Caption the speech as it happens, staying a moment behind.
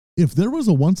if there was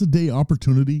a once a day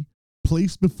opportunity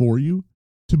placed before you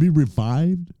to be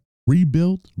revived,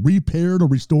 rebuilt, repaired, or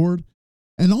restored,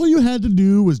 and all you had to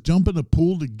do was jump in a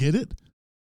pool to get it,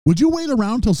 would you wait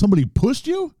around till somebody pushed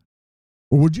you?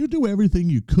 Or would you do everything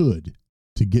you could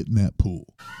to get in that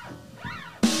pool?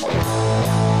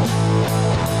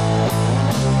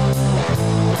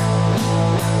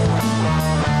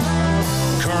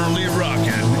 Currently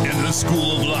rocking in the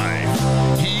school of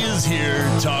life. He is here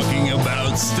talking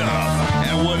about stuff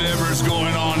and whatever's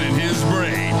going on in his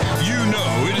brain. You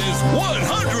know it is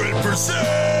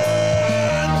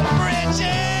 100%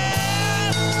 Bridget!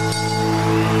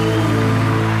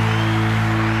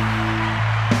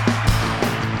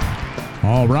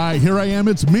 All right, here I am.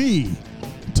 It's me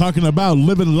talking about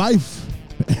living life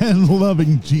and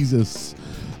loving Jesus.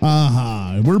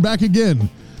 We're back again.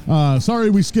 Sorry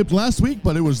we skipped last week,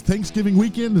 but it was Thanksgiving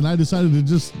weekend, and I decided to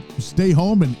just stay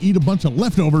home and eat a bunch of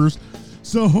leftovers.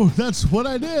 So that's what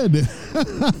I did.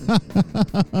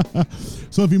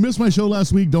 So if you missed my show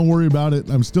last week, don't worry about it.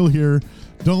 I'm still here.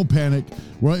 Don't panic.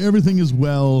 Well, everything is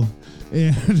well.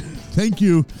 And thank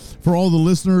you for all the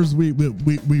listeners. We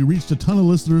reached a ton of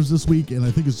listeners this week, and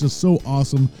I think it's just so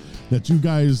awesome that you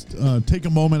guys take a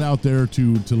moment out there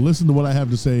to listen to what I have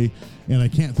to say, and I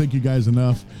can't thank you guys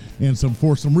enough. And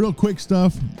for some real quick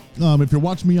stuff, if you're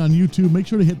watching me on YouTube, make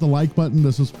sure to hit the like button,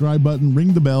 the subscribe button,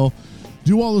 ring the bell,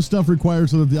 do all the stuff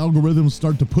required so that the algorithms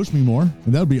start to push me more,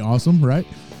 and that would be awesome, right?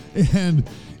 And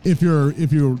if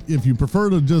you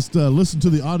prefer to just listen to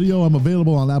the audio, I'm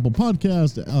available on Apple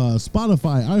Podcast,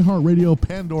 Spotify, iHeartRadio,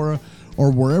 Pandora,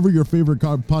 or wherever your favorite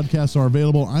podcasts are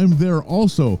available. I'm there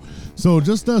also. So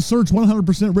just search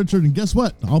 100% Richard, and guess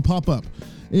what? I'll pop up.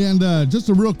 And just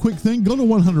a real quick thing, go to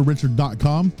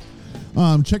 100richard.com.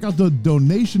 Check out the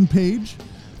donation page.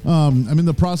 I'm in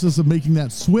the process of making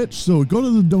that switch, so go to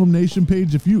the donation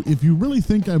page. If you really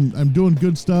think I'm doing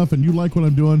good stuff and you like what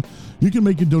I'm doing, you can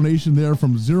make a donation there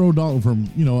from $0, from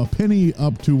a penny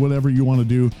up to whatever you want to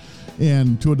do,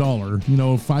 and to $1,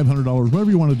 $500, whatever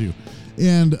you want to do.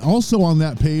 And also on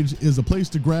that page is a place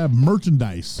to grab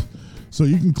merchandise, so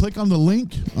you can click on the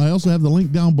link. I also have the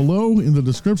link down below in the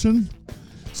description.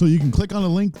 So you can click on a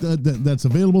link that's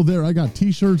available there. I got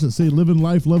t-shirts that say Living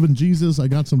Life, Loving Jesus. I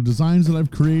got some designs that I've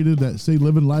created that say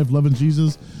Living Life, Loving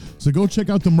Jesus. So go check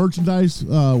out the merchandise.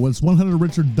 It's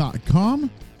 100richard.com,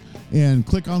 and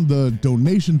click on the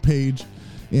donation page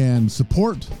and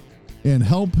support and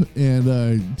help,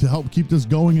 and to help keep this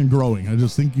going and growing. I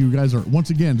just think you guys are, once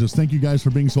again, just thank you guys for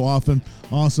being so awesome.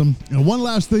 And one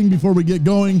last thing before we get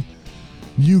going,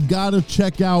 you got to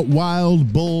check out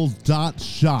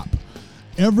wildbull.shop.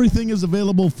 Everything is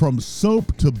available, from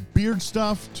soap to beard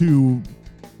stuff to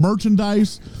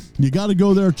merchandise. You got to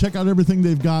go there, check out everything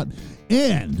they've got.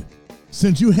 And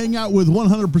since you hang out with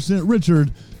 100%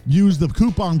 Richard, use the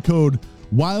coupon code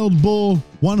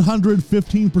WildBull100,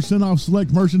 15% off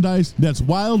select merchandise. That's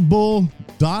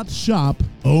wildbull.shop.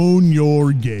 Own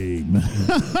your game.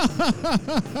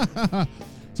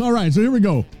 So, all right, so here we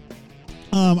go.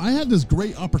 I had this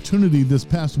great opportunity this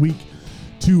past week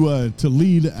to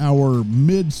lead our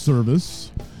mid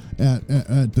service at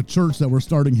the church that we're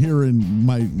starting here in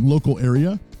my local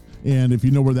area. And if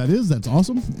you know where that is, that's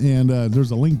awesome. And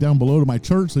there's a link down below to my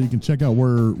church, so you can check out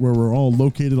where we're all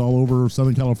located all over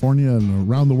Southern California and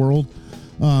around the world.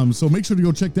 So make sure to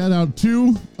go check that out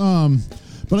too.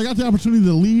 But I got the opportunity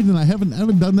to lead, and I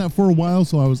haven't done that for a while,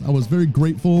 so I was very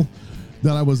grateful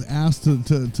that I was asked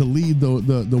to lead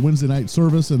the Wednesday night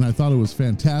service, and I thought it was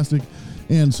fantastic.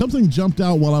 And something jumped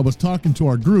out while I was talking to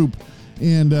our group,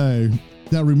 and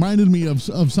that reminded me of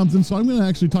something. So I'm going to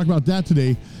actually talk about that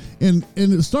today. And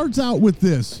it starts out with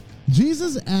this.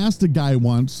 Jesus asked a guy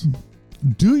once,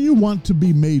 "Do you want to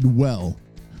be made well?"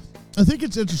 I think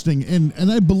it's interesting,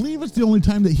 and I believe it's the only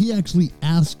time that he actually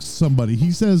asks somebody.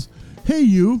 He says, hey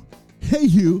you,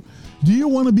 do you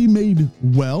want to be made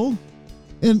well?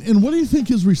 And what do you think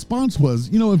his response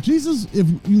was?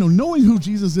 Knowing who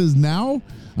Jesus is now,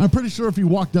 I'm pretty sure if he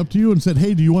walked up to you and said,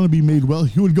 hey, do you want to be made well?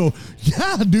 You would go,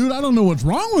 yeah, dude, I don't know what's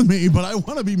wrong with me, but I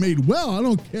want to be made well. I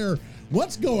don't care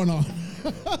what's going on.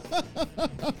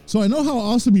 So I know how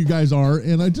awesome you guys are,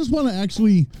 and I just want to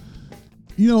actually,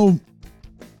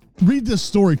 read this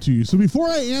story to you. So before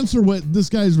I answer what this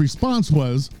guy's response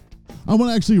was, I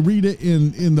want to actually read it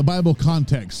in the Bible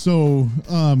context. So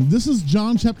this is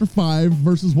John chapter 5,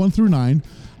 verses 1 through 9.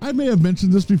 I may have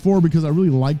mentioned this before because I really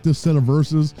like this set of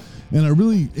verses,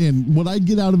 and what I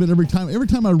get out of it every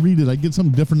time I read it, I get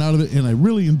something different out of it, and I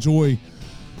really enjoy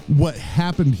what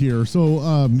happened here.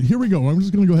 So here we go. I'm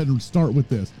just going to go ahead and start with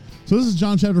this. So this is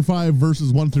John chapter 5,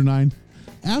 verses 1 through 9.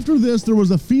 After this, there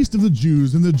was a feast of the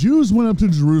Jews, and the Jews went up to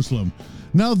Jerusalem.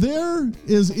 Now there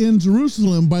is in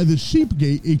Jerusalem by the sheep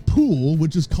gate a pool,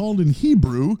 which is called in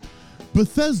Hebrew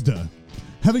Bethesda,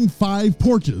 having 5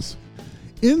 porches.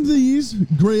 In these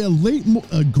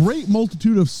a great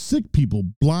multitude of sick people,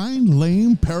 blind,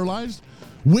 lame, paralyzed,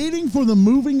 waiting for the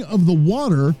moving of the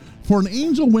water, for an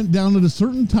angel went down at a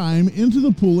certain time into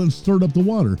the pool and stirred up the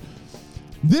water.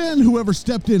 Then whoever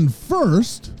stepped in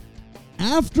first,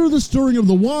 after the stirring of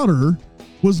the water,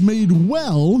 was made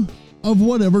well of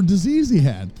whatever disease he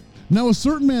had. Now a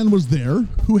certain man was there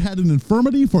who had an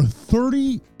infirmity for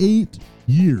 38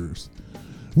 years.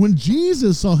 When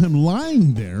Jesus saw him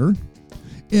lying there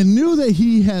and knew that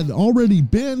he had already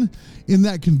been in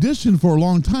that condition for a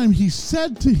long time, he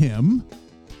said to him,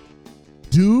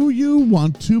 "Do you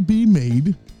want to be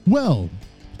made well?"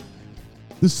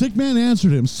 The sick man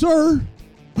answered him, "Sir,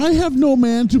 I have no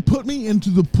man to put me into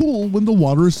the pool when the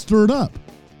water is stirred up.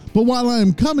 But while I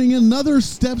am coming, another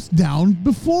steps down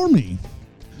before me."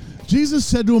 Jesus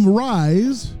said to him,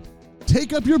 "Rise,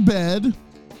 take up your bed,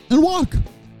 and walk."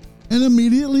 And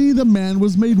immediately the man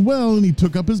was made well, and he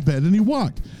took up his bed and he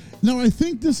walked. Now I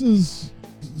think this is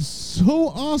so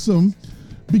awesome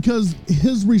because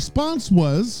his response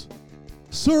was,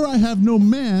 "Sir, I have no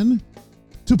man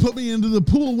to put me into the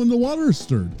pool when the water is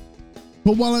stirred.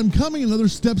 But while I'm coming, another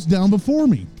steps down before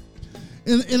me."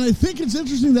 And I think it's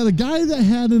interesting that a guy that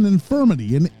had an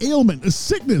infirmity, an ailment, a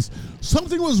sickness,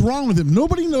 something was wrong with him.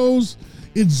 Nobody knows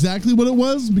exactly what it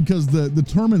was because the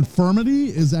term infirmity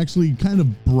is actually kind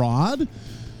of broad.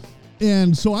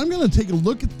 And so I'm going to take a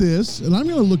look at this, and I'm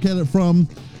going to look at it from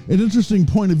an interesting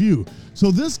point of view. So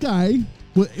this guy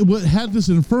had this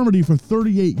infirmity for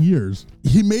 38 years.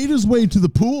 He made his way to the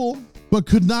pool, but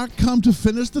could not come to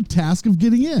finish the task of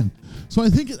getting in. So I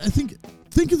think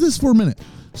of this for a minute.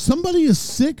 Somebody is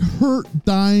sick, hurt,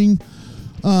 dying,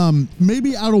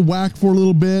 maybe out of whack for a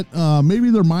little bit. Maybe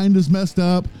their mind is messed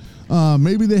up.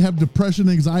 Maybe they have depression,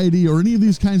 anxiety, or any of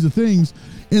these kinds of things.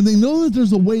 And they know that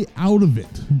there's a way out of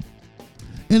it.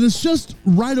 And it's just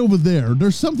right over there.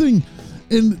 There's something,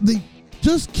 and they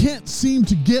just can't seem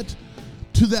to get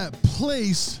to that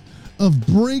place of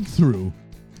breakthrough.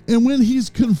 And when he's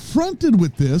confronted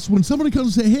with this, when somebody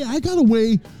comes and say, "Hey, I got a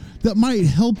way that might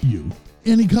help you,"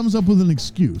 and he comes up with an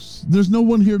excuse. "There's no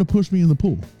one here to push me in the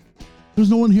pool. There's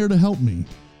no one here to help me."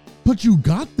 But you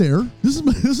got there.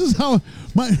 This is how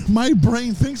my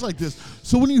brain thinks like this.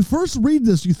 So when you first read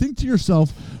this, you think to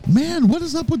yourself, man, what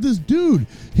is up with this dude?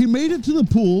 He made it to the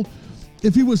pool.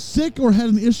 If he was sick or had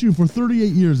an issue for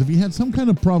 38 years, if he had some kind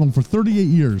of problem for 38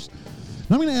 years,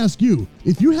 now I'm going to ask you,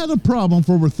 if you had a problem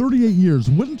for over 38 years,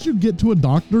 wouldn't you get to a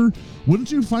doctor?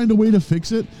 Wouldn't you find a way to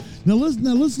fix it? Now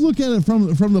let's look at it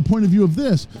from the point of view of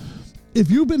this.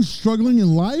 If you've been struggling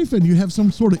in life and you have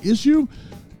some sort of issue,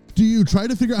 do you try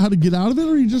to figure out how to get out of it,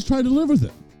 or you just try to live with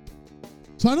it?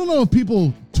 So I don't know if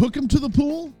people took him to the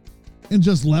pool and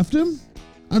just left him.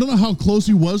 I don't know how close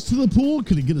he was to the pool.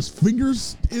 Could he get his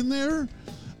fingers in there?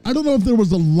 I don't know if there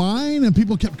was a line and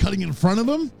people kept cutting in front of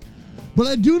him. But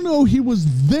I do know he was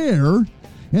there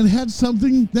and had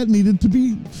something that needed to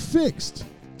be fixed.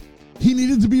 He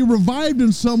needed to be revived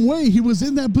in some way. He was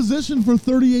in that position for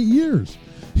 38 years.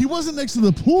 He wasn't next to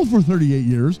the pool for 38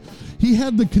 years. He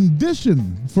had the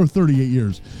condition for 38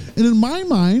 years. And in my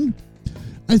mind,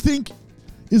 I think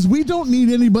is we don't need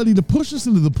anybody to push us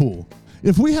into the pool.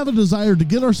 If we have a desire to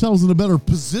get ourselves in a better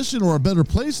position or a better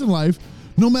place in life,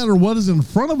 no matter what is in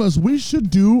front of us, we should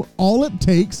do all it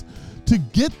takes to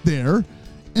get there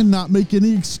and not make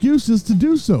any excuses to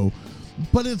do so.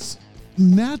 But it's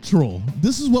natural.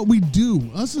 This is what we do.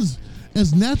 Us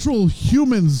as natural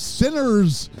humans,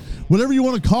 sinners, whatever you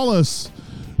want to call us,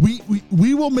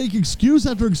 we will make excuse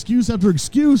after excuse after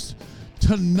excuse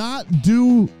to not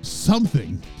do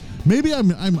something. Maybe I'm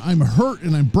hurt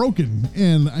and I'm broken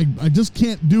and I just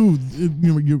can't do,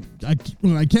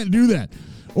 I can't do that.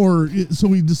 Or so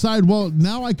we decide, well,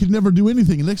 now I could never do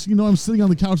anything. And next thing you know, I'm sitting on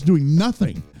the couch doing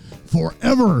nothing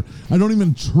forever. I don't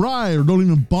even try or don't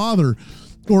even bother.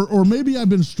 Or maybe I've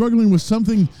been struggling with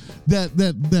something that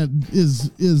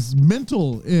is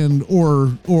mental and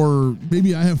or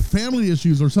maybe I have family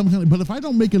issues or something. But if I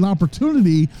don't make an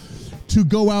opportunity to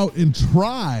go out and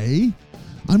try,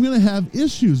 I'm going to have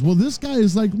issues. Well, this guy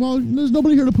is like, well, there's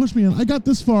nobody here to push me in. I got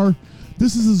this far.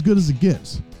 This is as good as it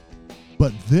gets.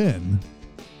 But then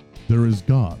there is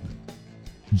God,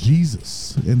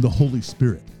 Jesus, and the Holy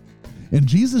Spirit. And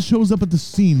Jesus shows up at the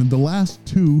scene in the last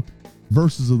 2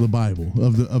 verses of the Bible,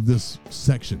 of this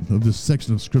section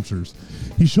of scriptures.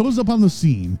 He shows up on the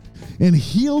scene and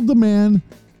healed the man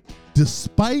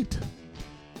despite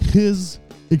his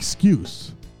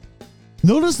excuse.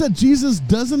 Notice that Jesus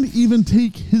doesn't even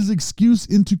take his excuse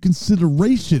into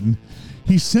consideration.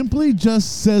 He simply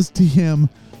just says to him,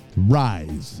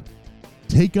 rise,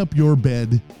 take up your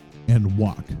bed and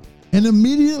walk. And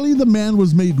immediately the man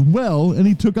was made well, and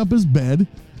he took up his bed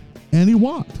and he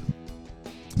walked.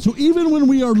 So even when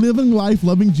we are living life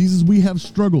loving Jesus, we have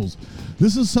struggles.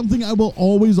 This is something I will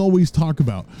always talk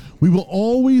about. We will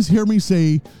always hear me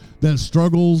say that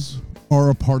struggles are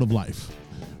a part of life.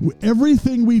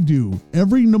 Everything we do,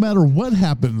 no matter what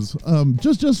happens,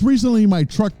 just recently my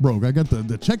truck broke. I got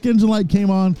the check engine light came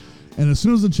on, and as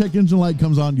soon as the check engine light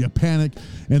comes on, you panic,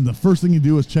 and the first thing you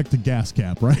do is check the gas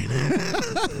cap, right?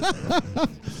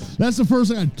 That's the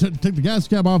first thing. I take the gas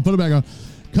cap off, put it back on.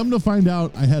 Come to find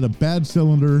out, I had a bad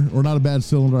cylinder, or not a bad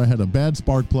cylinder, I had a bad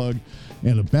spark plug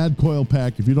and a bad coil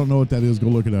pack. If you don't know what that is, go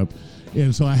look it up.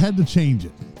 And so I had to change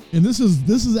it. And this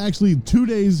is actually 2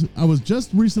 days. I was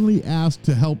just recently asked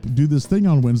to help do this thing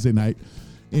on Wednesday night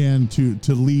and to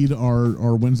lead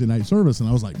our Wednesday night service. And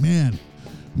I was like, man,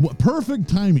 what perfect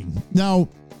timing. Now,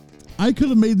 I could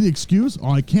have made the excuse,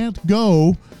 oh, I can't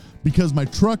go because my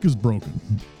truck is broken.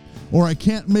 Or I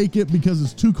can't make it because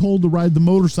it's too cold to ride the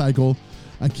motorcycle.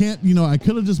 I can't, I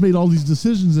could have just made all these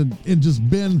decisions and just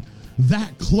been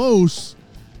that close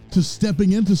to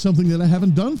stepping into something that I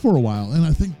haven't done for a while. And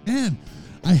I think, man,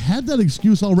 I had that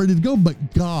excuse all ready to go, but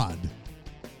God.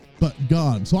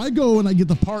 So I go and I get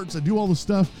the parts, I do all the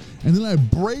stuff, and then I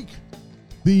break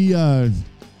the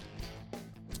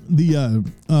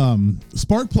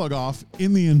spark plug off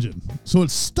in the engine. So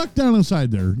it's stuck down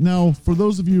inside there. Now, for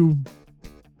those of you,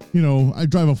 I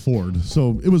drive a Ford,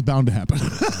 so it was bound to happen.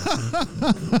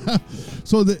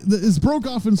 So it's broke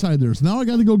off inside there. So now I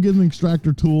got to go get an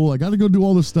extractor tool. I got to go do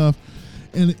all this stuff.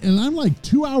 And I'm like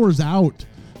 2 hours out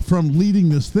from leading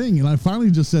this thing. And I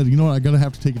finally just said, I got to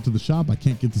have to take it to the shop. I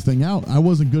can't get this thing out. I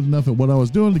wasn't good enough at what I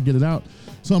was doing to get it out.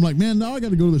 So I'm like, man, now I got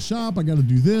to go to the shop. I got to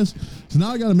do this. So now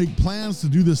I got to make plans to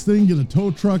do this thing, get a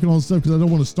tow truck and all this stuff, because I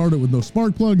don't want to start it with no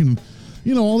spark plug and,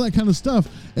 all that kind of stuff.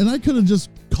 And I could have just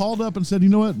called up and said, you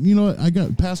know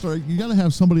what, Pastor, you got to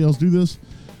have somebody else do this.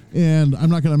 And I'm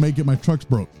not going to make it. My truck's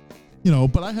broke,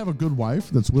 but I have a good wife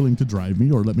that's willing to drive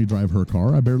me or let me drive her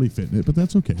car. I barely fit in it, but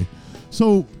that's okay.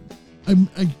 So I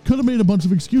could have made a bunch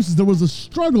of excuses. There was a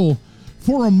struggle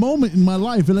for a moment in my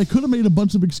life, and I could have made a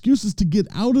bunch of excuses to get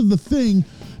out of the thing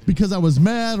because I was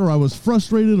mad or I was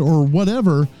frustrated or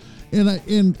whatever.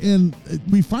 And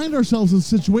we find ourselves in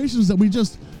situations that we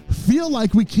just feel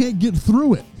like we can't get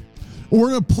through it. Or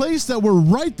in a place that we're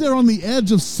right there on the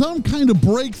edge of some kind of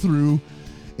breakthrough,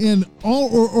 and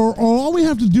all we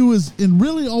have to do is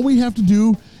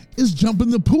jump in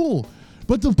the pool.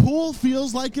 But the pool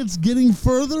feels like it's getting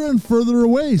further and further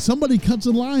away. Somebody cuts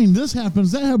a line. This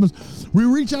happens, that happens. We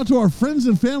reach out to our friends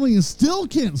and family and still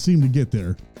can't seem to get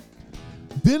there.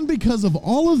 Then because of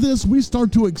all of this, we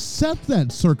start to accept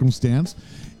that circumstance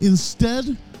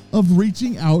instead of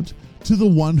reaching out to the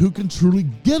one who can truly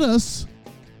get us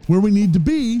where we need to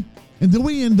be. And then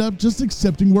we end up just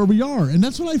accepting where we are. And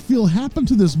that's what I feel happened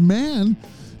to this man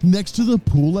next to the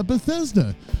pool at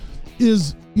Bethesda.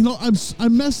 Is, I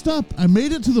messed up. I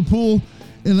made it to the pool,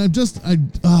 and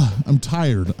I'm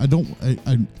tired.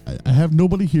 I have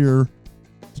nobody here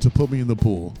to put me in the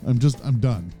pool. I'm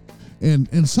done.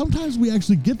 And sometimes we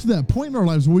actually get to that point in our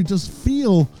lives where we just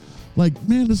feel like,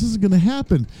 man, this isn't going to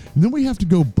happen. And then we have to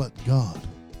go, but God,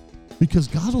 because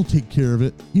God will take care of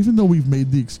it, even though we've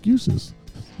made the excuses.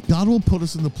 God will put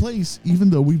us in the place, even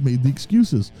though we've made the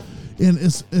excuses.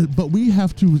 But we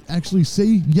have to actually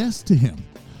say yes to him.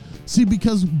 See,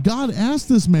 because God asked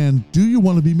this man, do you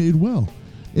want to be made well?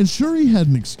 And sure, he had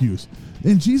an excuse.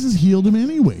 And Jesus healed him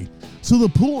anyway. So the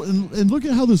pool, and look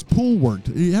at how this pool worked.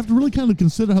 You have to really kind of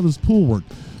consider how this pool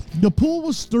worked. The pool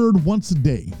was stirred once a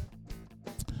day.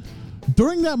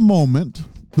 During that moment,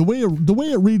 the way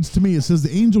it reads to me, it says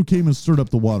the angel came and stirred up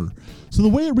the water. So the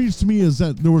way it reads to me is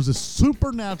that there was a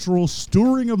supernatural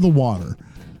stirring of the water.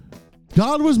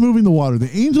 God was moving the water.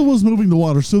 The angel was moving the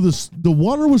water. So the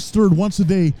water was stirred once a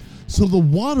day. So the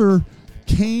water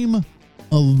came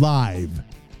alive.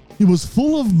 It was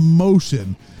full of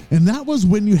motion. And that was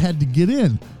when you had to get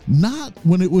in, not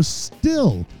when it was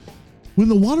still. When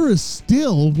the water is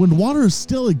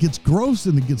still, it gets gross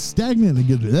and it gets stagnant and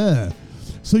it gets,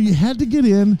 So you had to get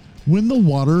in when the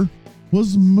water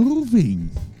was moving.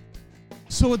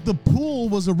 So at the pool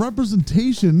was a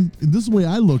representation, and this is the way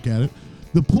I look at it,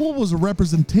 the pool was a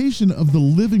representation of the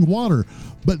living water,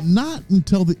 but not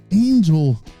until the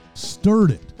angel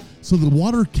stirred it. So the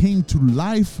water came to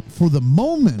life for the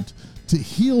moment to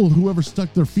heal whoever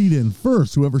stuck their feet in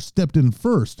first, whoever stepped in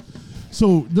first.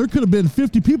 So there could have been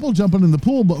 50 people jumping in the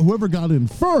pool, but whoever got in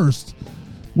first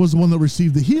was the one that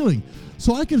received the healing.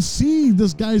 So I can see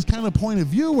this guy's kind of point of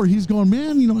view where he's going,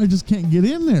 man, I just can't get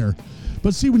in there.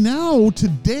 But see, now,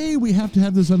 today, we have to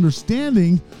have this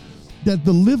understanding that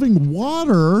the living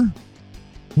water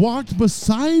walked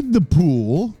beside the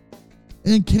pool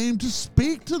and came to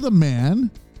speak to the man,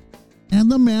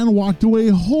 and the man walked away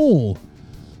whole.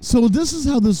 So this is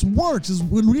how this works, is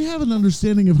when we have an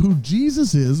understanding of who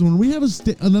Jesus is, when we have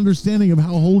an understanding of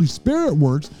how Holy Spirit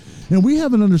works, and we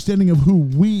have an understanding of who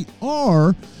we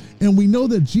are, and we know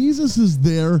that Jesus is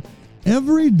there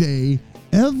every day,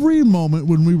 every moment.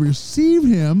 When we receive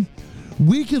him,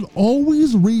 we can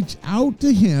always reach out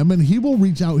to him, and he will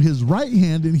reach out his right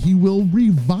hand, and he will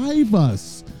revive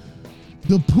us.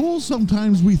 The pool,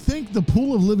 sometimes we think the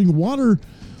pool of living water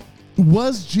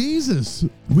was Jesus.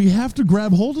 We have to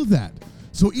grab hold of that.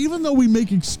 So even though we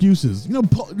make excuses,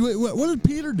 what did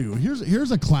Peter do?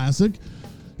 Here's a classic.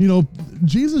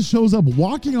 Jesus shows up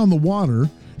walking on the water,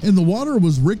 and the water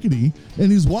was rickety,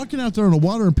 and he's walking out there in the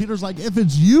water, and Peter's like, if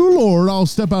it's you, Lord, I'll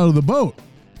step out of the boat.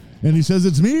 And he says,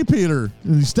 it's me, Peter.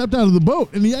 And he stepped out of the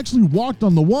boat, and he actually walked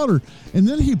on the water, and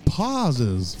then he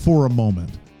pauses for a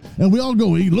moment. And we all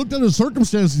go, he looked at his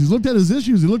circumstances, he looked at his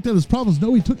issues, he looked at his problems.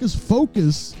 No, he took his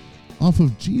focus off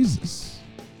of Jesus.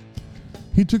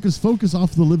 He took his focus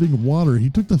off the living water.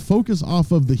 He took the focus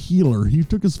off of the healer. He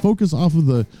took his focus off of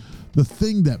the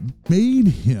thing that made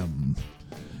him.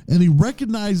 And he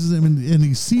recognizes him, and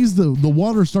he sees the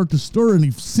water start to stir, and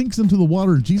he sinks into the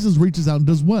water, and Jesus reaches out and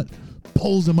does what?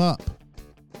 Pulls him up.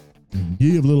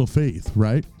 Ye of little faith,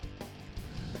 right?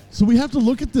 So we have to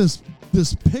look at this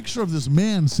picture of this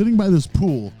man sitting by this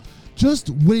pool, just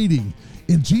waiting.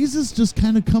 And Jesus just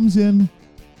kind of comes in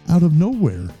out of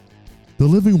nowhere. The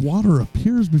living water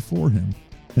appears before him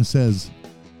and says,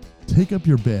 take up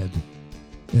your bed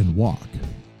and walk.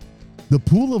 The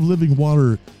pool of living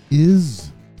water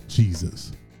is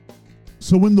Jesus.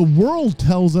 So when the world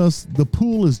tells us the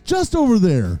pool is just over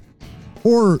there,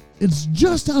 or it's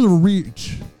just out of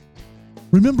reach,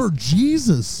 remember,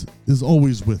 Jesus is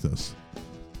always with us.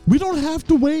 We don't have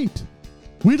to wait.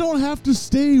 We don't have to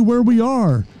stay where we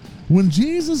are. When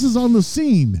Jesus is on the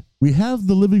scene, we have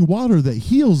the living water that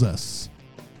heals us,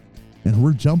 and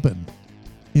we're jumping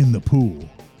in the pool.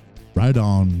 Right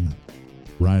on,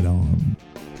 right on.